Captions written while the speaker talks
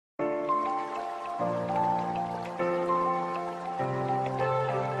You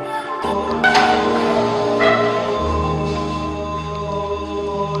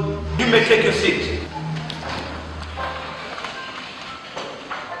may take your seat.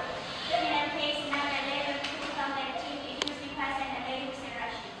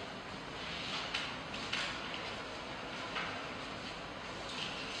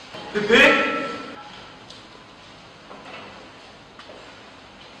 Prepare.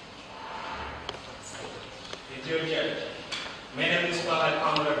 Dear Judge, my name is Fahad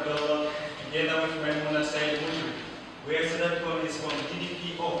Ahmed Abdullah, together with my Moot, we are senator from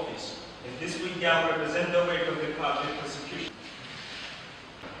DDP office, and this week I represent the weight of the public prosecution.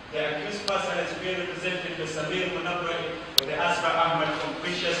 The accused person is being represented by Samir Munabari with the Asra Ahmed from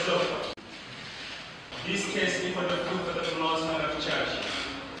Precious Law. This case is for the proof of the pronouncement of charge.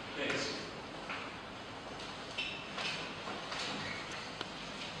 Thanks.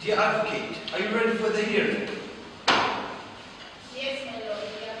 Dear advocate, are you ready for the hearing? Yes, my lord,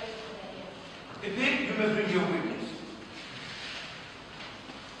 we are ready for the hearing. Repeat, you may bring your witness.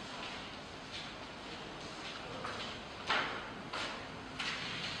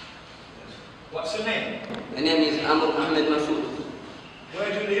 What's your name? My name is Amr Mohammed Masood. Where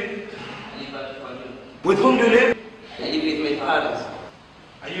do you live? I live at Kuala. With whom do you live? I live with my parents.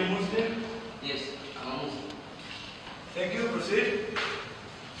 Are you a Muslim? Yes, I'm a Muslim. Thank you. Proceed.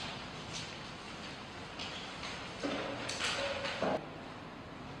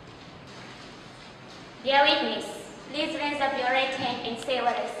 Dear witness, please raise up your right hand and say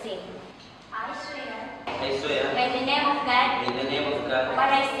what I say. I swear. I swear. By the name of God. In the name of God. What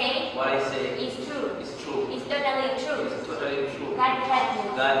I say. What I say. Is true. Is true. Is totally true. Is totally true. God help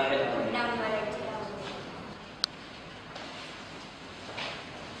me. God help me. Now you are ready.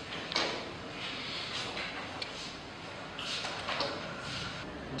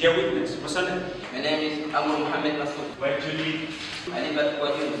 Dear witness, what's your name? My name is Amr Mohammed Masood. Where do you live? I live at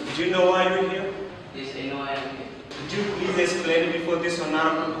Kuala. Do you know why you're here? Yes, I know I am here. Could you please explain before this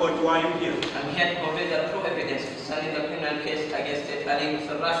honorable court why you're here? I'm here to provide the true evidence concerning the criminal case against Ali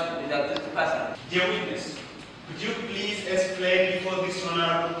Musarrash with the accused person. Dear witness, could you please explain before this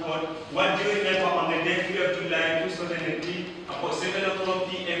honorable court what do you remember on the day of July 2003 about 7:00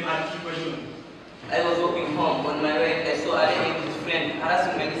 p.m. at Kipajun? I was walking home. On my way, I saw Ali and his friend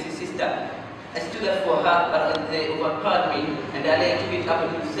harassing my little sister. I stood up for her, but they overpowered me, and Ali took it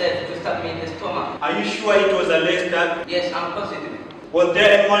upon himself to stab me in the stomach. Are you sure it was alleged that? Yes, I'm positive. Was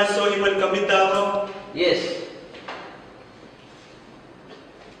there anyone saw him commit that wrong? Yes.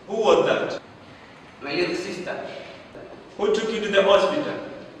 Who was that? My little sister. Who took you to the hospital?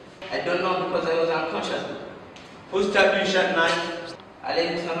 I don't know because I was unconscious. Who stabbed you shot knife? Ali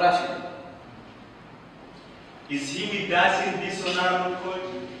Musarrash. Is he with us in this honorable court?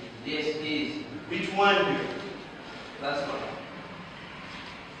 Yes, he is. Which one do? That's one.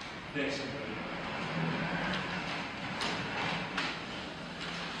 Thanks.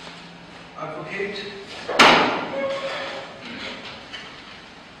 Advocate.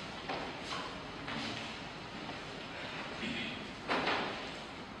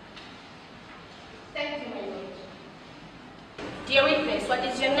 Thank you, my lord. Dear witness, what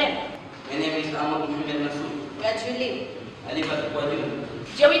is your name? My name is Amr Mohammed Masood. Where do you live? I live at Kuala.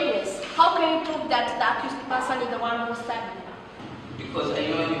 Dear witness, how can you prove that the accused person is the one who stabbed you? Because I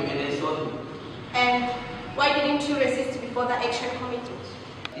know him and I saw him. And why didn't you resist before the action committed?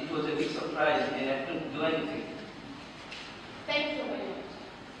 It was a big surprise and I couldn't do anything. Thank you, my lord.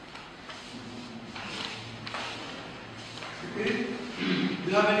 Repeat. Do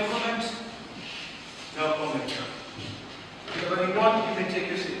you have any comments? No comment. If you have any want, you may take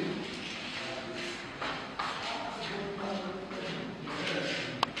your seat.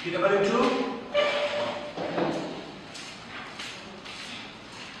 Do you have any true?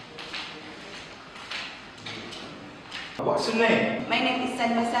 What's your name? My name is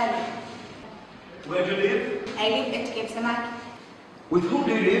Salma Saleh. Where do you live? I live at Cape Samaki. With whom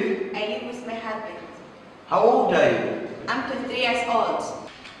do you live? I live with my husband. How old are you? I'm 23 years old.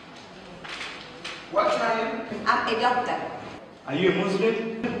 What are you? I'm a doctor. Are you a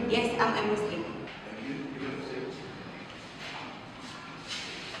Muslim? Yes, I'm a Muslim.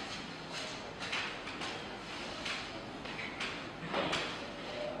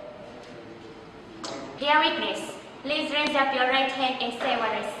 Dear witness, please raise up your right hand and say what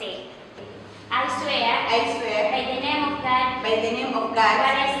I say. I swear. I swear. By the name of God. By the name of God.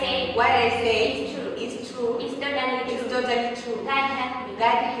 What I say. What I say. Is true. Is true. Is totally true. Is totally true. God help me.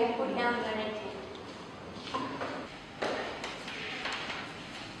 God help me. Put down your right hand.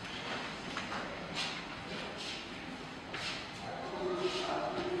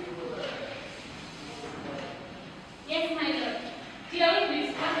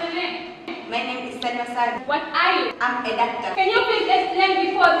 study. What are you? I'm a doctor. Can you please explain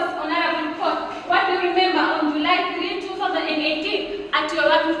before this honorable court what you remember on July 3, 2018 at your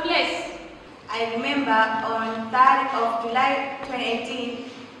working place? I remember on 3rd of July 2018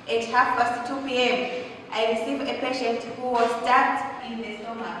 at 2:30 p.m. I received a patient who was stabbed in the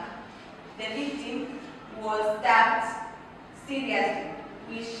stomach. The victim was stabbed seriously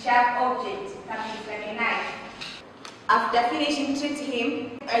with sharp objects, something like a knife. After finishing treating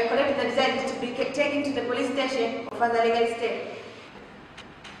him, I collected the result to be taken to the police station for further legal step.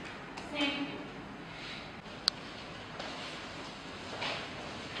 Thank you.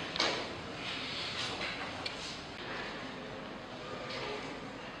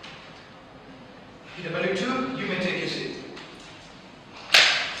 PW2, you may take your seat.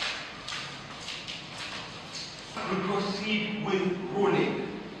 We proceed with ruling.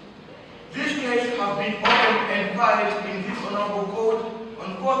 This case has been opened and filed in this Honorable Court on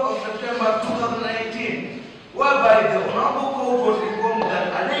 4th of September 2018, whereby the Honorable Court was informed that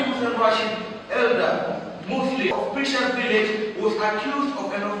Ali Hussein Rashid, elder Muslim of Precious Village, was accused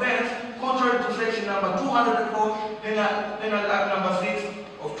of an offense contrary to section number 204 Penal Act number 6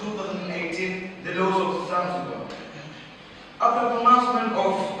 of 2018, the laws of Zanzibar. After pronouncement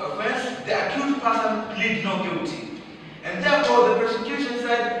of offense, the accused person pleaded not guilty, and therefore the prosecution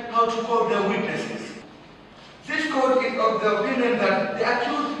said how to call their witnesses. This court is of the opinion that the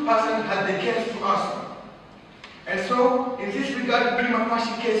accused person had the case to answer, and so in this regard, prima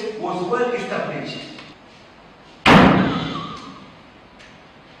facie case was well established.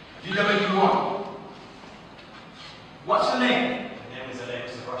 DW1, what's your name? My name is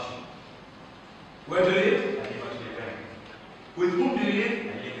Alex Russian. Where do you live? I live at Liverpool. With whom do you live? I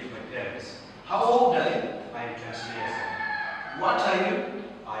live with my parents. How old are you? I am 20 years old. What are you?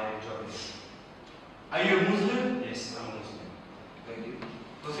 I am jobless. Are you a Muslim? Yes, I'm Muslim. Thank you.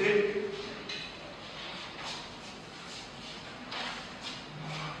 Proceed.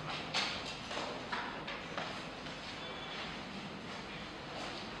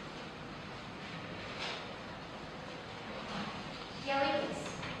 Dear witness,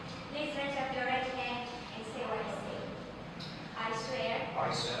 please raise up your right hand and say what I say. I swear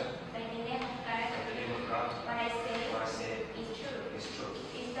I swear, by the name of God, in the name of God, what I say what I say is true. is true.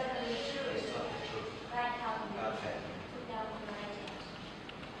 Is totally true. It's totally true. God help me. God help me. Put down your right hand.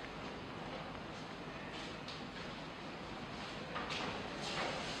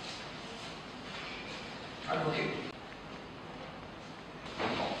 Advocate.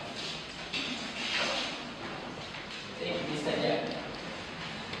 Thank you, Mr. Jack.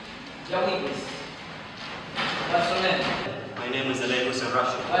 Your witness. What's your name? My name is Alex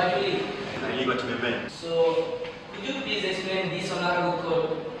Russian. Where do you live? I live at Liverpool. So, could you please explain this honorable court?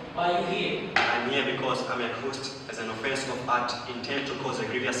 Why are you here? I'm here because I'm accused as an offense of act intended to cause a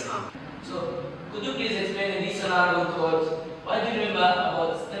grievous harm. So, could you please explain in this honorable court why do you remember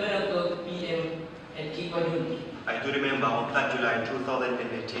about 7 o'clock p.m. at Kipadun? I do remember on 3rd July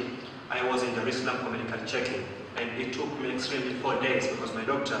 2018, I was in Jerusalem for medical checking, and it took me extremely 4 days because my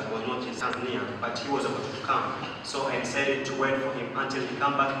doctor was not in Tanzania, but he was about to come. So I decided to wait for him until he came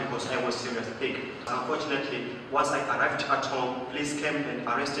back because I was seriously sick. Unfortunately, once I arrived at home, police came and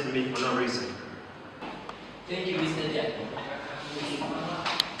arrested me for no reason. Thank you, Mr. Jack.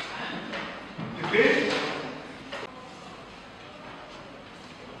 Debate.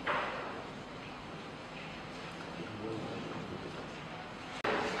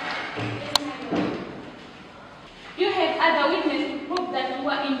 You have other witnesses to prove that you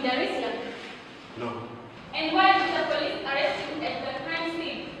were in Jerusalem. No. And why did the police arrest you at the crime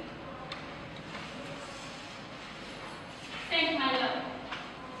scene? Thank my lord.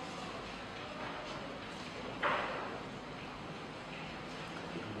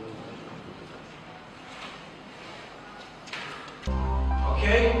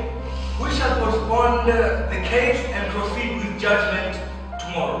 Okay. We shall postpone the case and proceed with judgment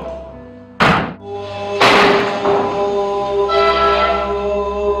tomorrow.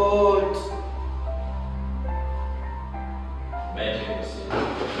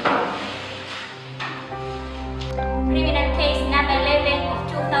 Criminal case number 11 of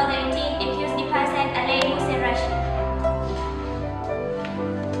 2018, accused person Ali Hussein Rashid.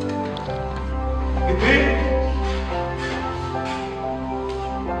 Debate.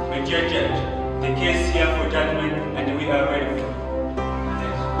 Dear Judge, the case here for judgment and we are ready for it.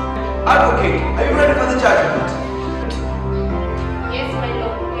 Advocate, are you ready for the judgment? Yes, my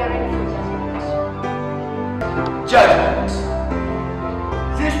lord, we are ready for judgment. Judgment.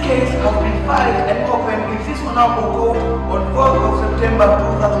 This case has been filed and opened in this honorable court on 4th of September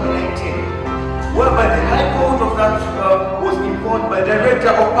 2018, whereby the High Court of Zanzibar was informed by Director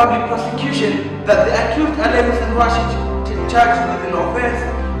of Public Prosecution that the accused Ali Hussein Rashid charged with an offense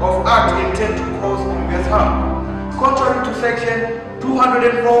of act intent to cause grievous harm, contrary to Section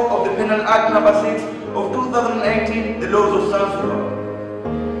 204 of the Penal Act Number 6 of 2018, the laws of Zanzibar.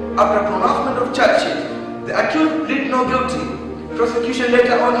 After pronouncement of charge sheet, the accused pleaded no guilty. Prosecution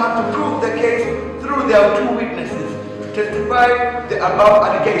later on had to prove the case through their two witnesses to testify the above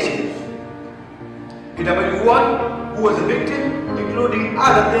allegations. PW1, who was a victim, including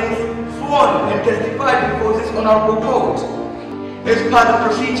other things, sworn and testified before this honorable court. As per the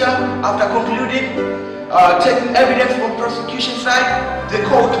procedure, after concluding, taking evidence from prosecution side, the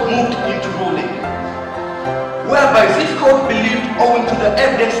court moved into ruling, whereby this court believed, owing to the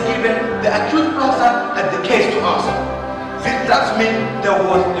evidence given, the accused person had the case to answer. This does mean there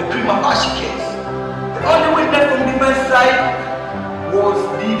was a prima facie case. The only witness from defense side was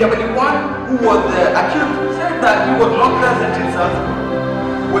DW1, who was the accused, said that he was not present in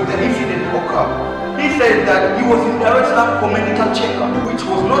Zanzibar when the incident occurred. He said that he was in Dar es Salaam for medical checkup, which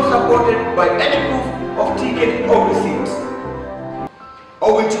was not supported by any proof of ticket or receipt.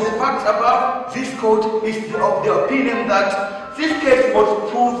 Owing to the facts above, this court is of the opinion that this case was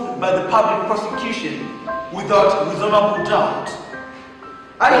proved by the public prosecution without reasonable doubt.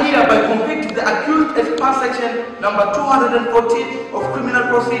 I hereby convict the accused as per section number 214 of Criminal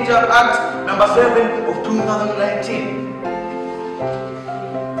Procedure Act number 7 of 2019.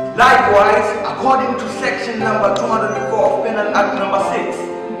 Likewise, according to section number 204 of Penal Act number 6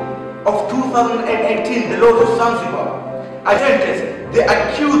 of 2018, the laws of Zanzibar, I sentence the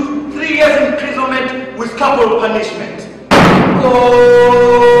accused 3 years imprisonment with capital punishment.